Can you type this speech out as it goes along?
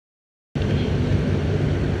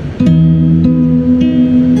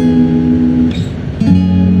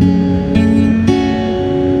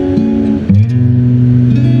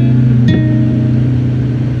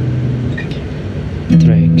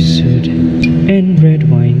Tracksuit and red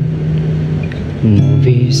wine,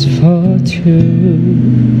 movies for two.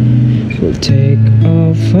 We'll take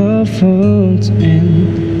off our phones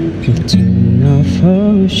and we'll turn off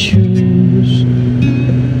our shoes.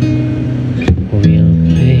 We'll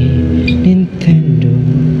play Nintendo,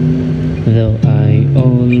 though I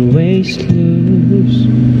always lose.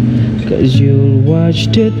 'Cause you'll watch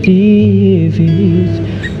the TVs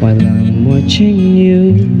while I'm watching you.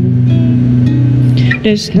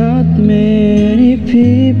 There's not many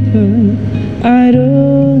people I'd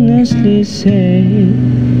honestly say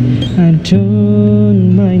I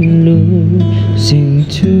don't mind losing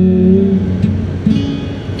to.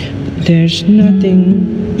 But there's nothing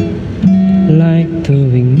like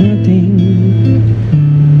doing nothing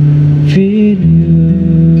with you.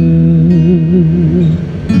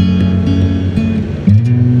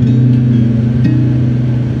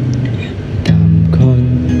 Dumb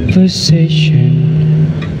conversation,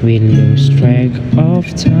 we lose track of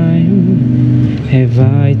time. Have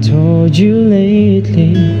I told you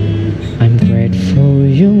lately I'm grateful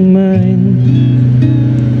you're mine?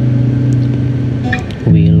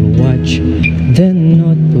 We'll watch The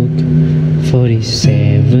Notebook for the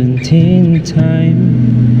 17th time.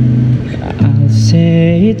 I'll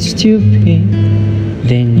say it's stupid,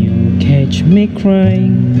 then you'll catch me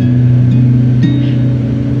crying.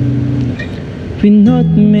 We're not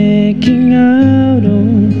making out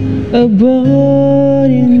on a boat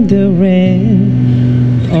in the rain,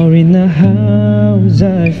 or in a house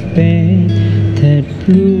I've painted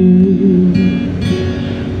blue.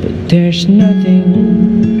 But there's nothing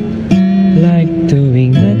like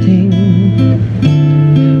doing nothing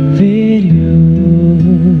with you.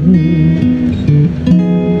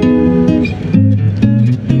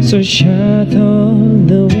 So shut all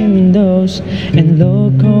the windows and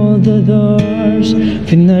lock all the doors.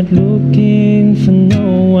 We're not looking for no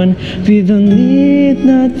one, we don't need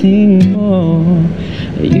nothing more.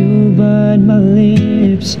 You bite my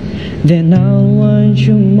lips, then I'll want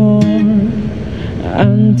you more,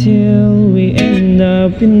 until we end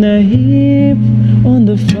up in a heap on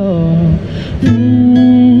the floor.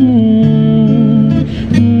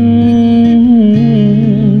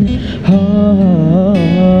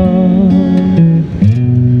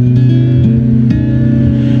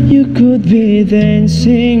 You could be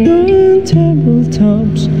dancing on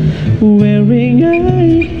tabletops, wearing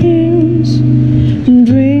high heels,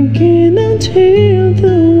 drinking until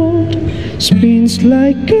the water spins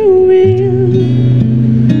like a wheel.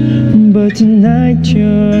 But tonight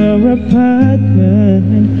your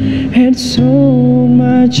apartment had so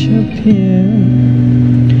much appeal.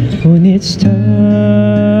 Who needs time?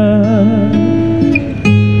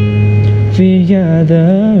 We got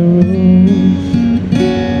the roof.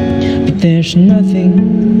 But there's nothing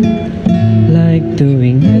like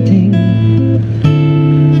doing nothing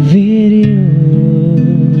with you.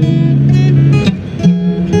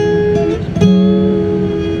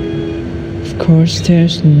 Of course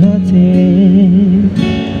there's nothing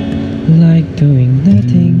like doing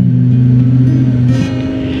nothing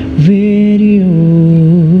with you.